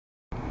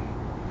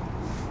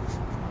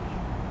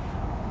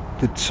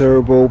The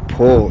turbo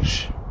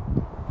Porsche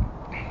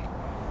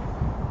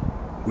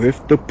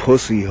with the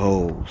pussy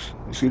holes.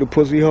 You see the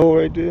pussy hole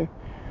right there?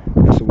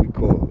 That's what we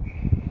call it.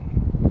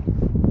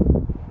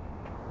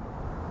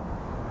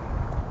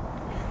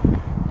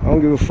 I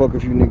don't give a fuck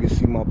if you niggas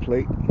see my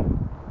plate.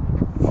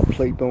 My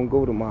plate don't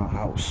go to my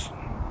house.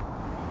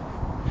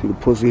 See the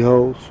pussy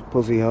holes?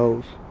 Pussy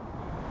holes.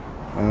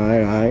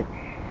 Alright.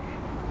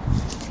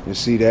 You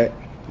see that?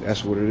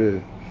 That's what it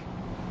is.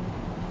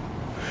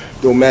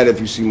 Don't matter if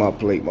you see my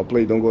plate. My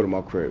plate don't go to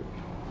my crib.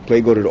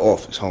 Plate go to the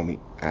office, homie.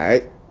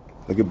 Alright?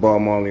 Look at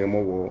Bob Marley on my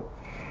wall.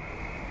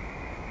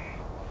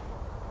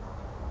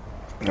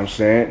 You know what I'm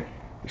saying?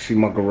 You see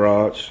my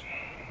garage.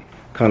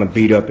 Kind of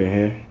beat up in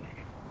here.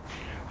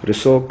 But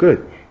it's all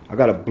good. I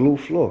got a blue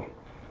floor.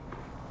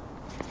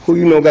 Who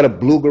you know got a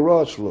blue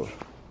garage floor?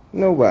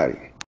 Nobody.